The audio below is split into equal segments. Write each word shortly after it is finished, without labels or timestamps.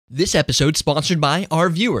This episode sponsored by our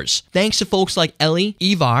viewers. Thanks to folks like Ellie,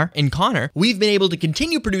 Ivar, and Connor, we've been able to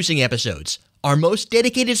continue producing episodes. Our most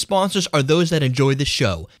dedicated sponsors are those that enjoy the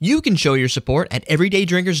show. You can show your support at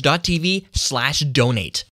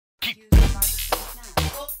everydaydrinkers.tv/donate.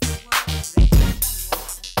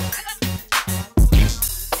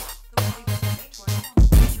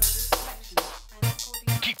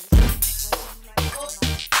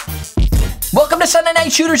 Welcome to Sunday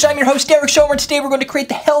Night Shooters. I'm your host, Derek Schomer. Today we're going to create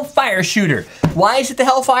the Hellfire shooter. Why is it the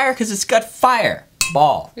Hellfire? Because it's got fire,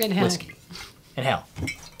 ball, and hell. whiskey, and hell.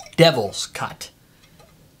 Devil's cut.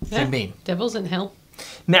 Jim Beam. Devil's in hell.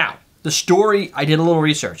 Now, the story, I did a little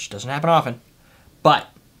research. Doesn't happen often. But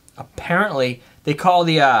apparently they call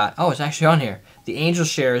the, it's actually on here. The angel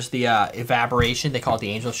shares the evaporation. They call it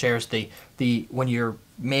the angel shares. The when you're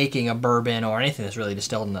making a bourbon or anything that's really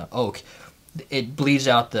distilled in the oak, it bleeds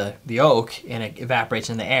out the oak and it evaporates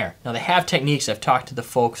in the air. Now, they have techniques. I've talked to the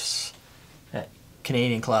folks at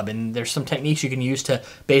Canadian Club, and there's some techniques you can use to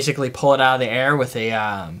basically pull it out of the air with a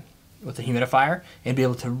humidifier and be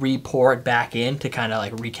able to re-pour it back in to kind of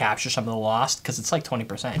like recapture some of the lost, because it's like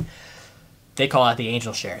 20%. They call it the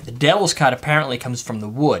angel share. The devil's cut apparently comes from the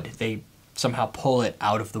wood. They somehow pull it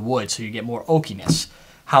out of the wood so you get more oakiness.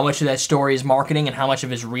 How much of that story is marketing and how much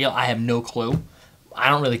of it is real, I have no clue. I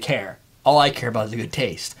don't really care. All I care about is a good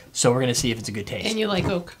taste. So we're going to see if it's a good taste. And you like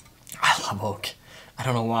oak. I love oak. I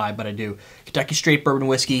don't know why, but I do. Kentucky Straight Bourbon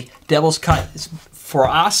Whiskey. Devil's Cut. For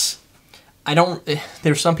us,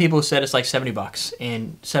 there's some people who said it's like $70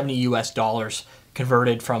 and $70 US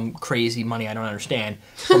converted from crazy money I don't understand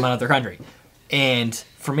from another country. And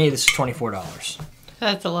for me, this is $24.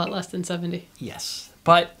 That's a lot less than 70. Yes.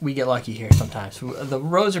 But we get lucky here sometimes. The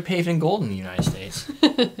roads are paved in gold in the United States.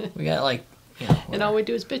 We got like... and all we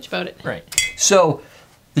do is bitch about it. Right. So,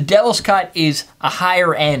 the Devil's Cut is a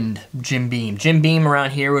higher end Jim Beam. Jim Beam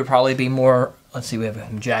around here would probably be more, let's see, we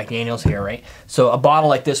have Jack Daniels here, right? So, a bottle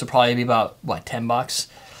like this would probably be about, what, $10?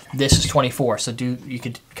 This is 24, so you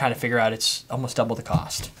could kind of figure out it's almost double the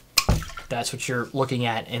cost. That's what you're looking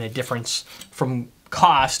at in a difference from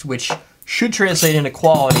cost, which should translate into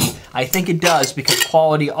quality. I think it does, because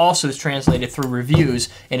quality also is translated through reviews,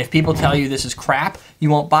 and if people tell you this is crap, you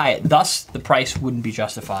won't buy it. Thus, the price wouldn't be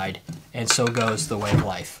justified, and so goes the way of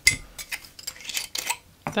life.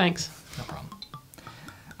 Thanks. No problem.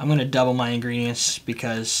 I'm going to double my ingredients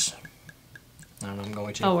because, I don't know, I'm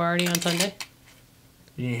going to. Oh, we're already on Sunday?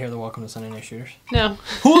 You didn't hear the Welcome to Sunday Night Shooters? No.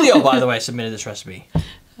 Julio, by the way, submitted this recipe.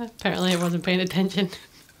 Apparently I wasn't paying attention.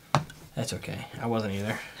 That's okay. I wasn't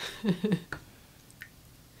either.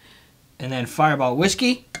 And then Fireball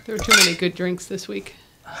Whiskey. There were too many good drinks this week.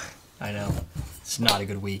 I know. It's not a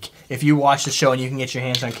good week. If you watch the show and you can get your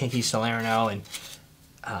hands on Kinky Salerno and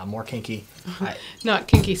more Kinky. Not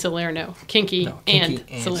Kinky Salerno. Kinky and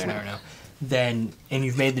Salerno. Then, and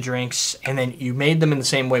you've made the drinks, and then you made them in the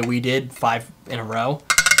same way we did, 5 in a row.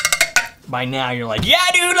 By now you're like, yeah,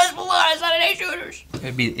 dude, let's pull out Sunday Night Shooters.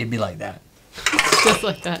 It'd be like that. Just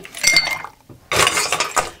like that.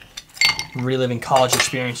 Reliving college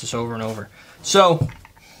experiences over and over. So,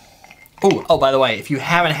 oh, by the way, if you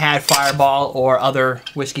haven't had Fireball or other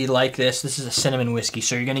whiskey like this is a cinnamon whiskey,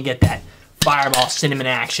 so you're going to get that Fireball cinnamon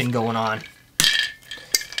action going on,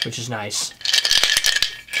 which is nice.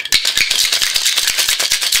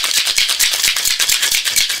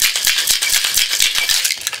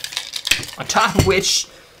 On top of which,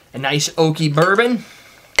 a nice oaky bourbon.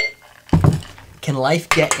 Can life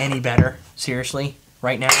get any better? Seriously,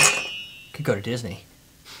 right now? Could go to Disney.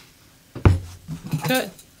 Good.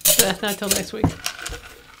 But that's not till next week.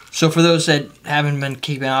 So for those that haven't been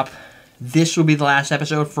keeping up, this will be the last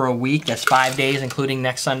episode for a week. That's 5 days, including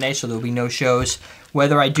next Sunday, so there'll be no shows.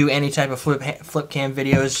 Whether I do any type of flip cam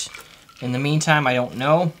videos in the meantime, I don't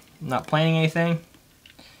know. I'm not planning anything.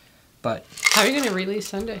 But how are you going to release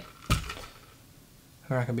Sunday?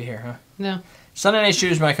 We're not going to be here, huh? No. Sunday Night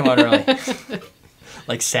Shooters might come out early.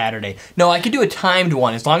 Like Saturday. No, I could do a timed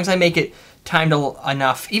one, as long as I make it timed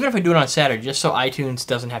enough, even if I do it on Saturday, just so iTunes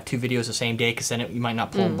doesn't have 2 videos the same day, because then you might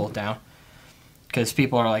not pull them both down. Because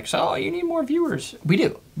people are like, so you need more viewers. We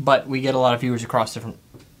do, but we get a lot of viewers across different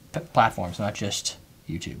platforms, not just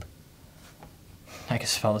YouTube. I can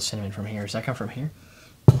smell the cinnamon from here. Does that come from here?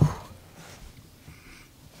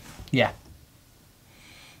 Yeah.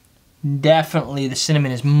 Definitely the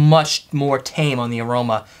cinnamon is much more tame on the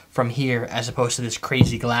aroma from here as opposed to this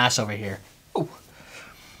crazy glass over here. Ooh.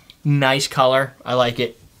 Nice color. I like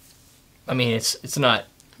it. I mean, it's not...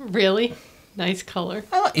 Really? Nice color.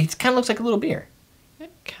 It kind of looks like a little beer.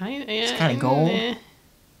 Kind of, it's kind of gold. It's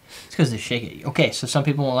because they shake it. Okay, so some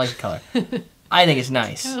people won't like the color. I think it's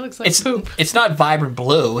nice. It looks like poop. It's not vibrant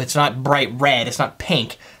blue. It's not bright red. It's not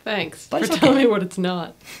pink. Thanks for telling me what it's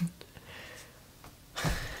not.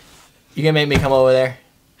 You gonna make me come over there?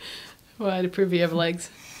 Why, to prove you have legs?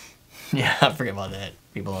 Yeah, I forget about that.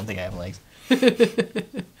 People don't think I have legs.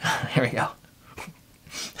 Here we go.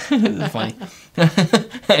 This is funny.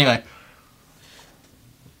 Anyway.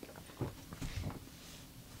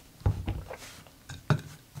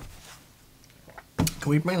 Can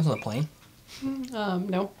we bring this on the plane?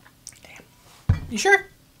 No. Damn. You sure?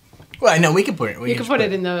 Well, no, we can put it. You can put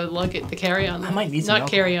it in the luggage, the carry-on. I might need some. Not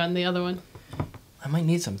carry-on, the other one. I might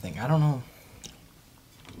need something. I don't know.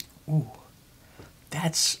 Ooh,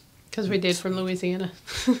 that's because we did from Louisiana.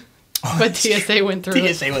 But TSA went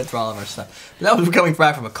through. TSA went through all of our stuff. But that was coming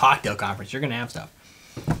back from a cocktail conference. You're gonna have stuff.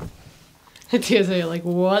 TSA like,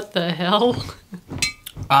 what the hell?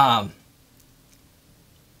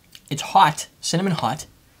 It's hot, cinnamon hot,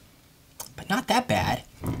 but not that bad.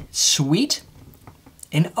 Sweet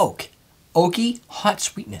and oak. Oaky, hot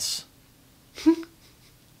sweetness.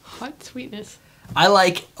 Hot sweetness. I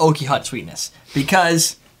like oaky, hot sweetness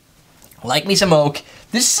because, like me some oak.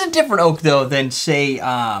 This is a different oak, though, than, say,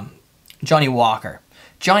 Johnny Walker.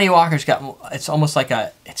 Johnny Walker's got, it's almost like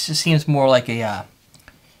a, it just seems more like a,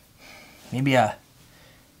 maybe a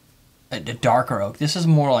darker oak. This is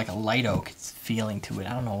more like a light oak feeling to it.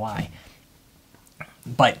 I don't know why.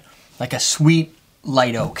 But like a sweet,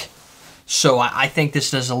 light oak. So I think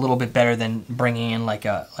this does a little bit better than bringing in like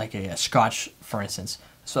a Scotch, for instance.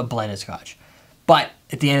 So a blended Scotch. But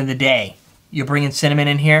at the end of the day, you bring in cinnamon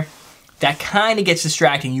in here, that kind of gets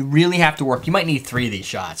distracting. You really have to work. You might need 3 of these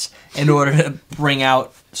shots in order to bring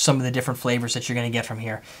out some of the different flavors that you're going to get from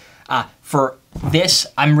here. For this,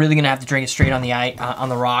 I'm really going to have to drink it straight on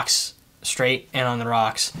the rocks, straight and on the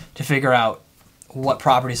rocks, to figure out what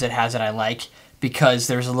properties it has that I like, because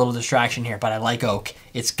there's a little distraction here. But I like oak.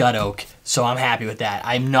 It's gut oak, so I'm happy with that.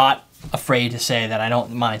 I'm not afraid to say that I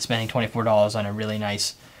don't mind spending $24 on a really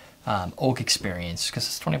nice oak experience, because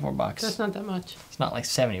it's $24. That's not that much. It's not like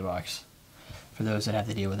 $70 for those that have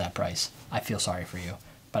to deal with that price. I feel sorry for you,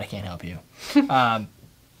 but I can't help you. I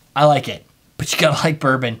like it, but you gotta like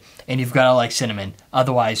bourbon and you've gotta like cinnamon.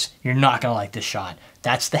 Otherwise, you're not gonna like this shot.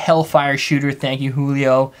 That's the Hellfire shooter. Thank you,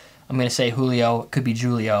 Julio. I'm gonna say Julio. It could be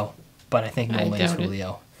Julio, but I think Nolan is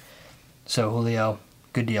Julio. So Julio,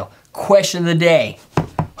 good deal. Question of the day.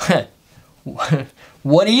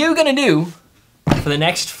 What are you gonna do for the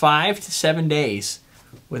next 5 to 7 days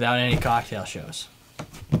without any cocktail shows?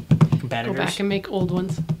 Competitors. Go back and make old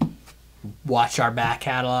ones. Watch our back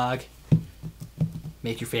catalog.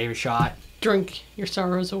 Make your favorite shot. Drink your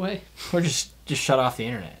sorrows away. Or just shut off the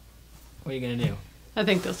internet. What are you gonna do? I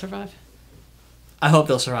think they'll survive. I hope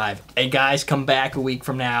they'll survive. Hey guys, come back a week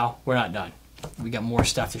from now. We're not done. We got more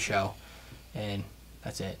stuff to show. And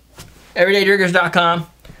that's it. EverydayDrinkers.com.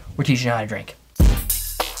 We're teaching you how to drink.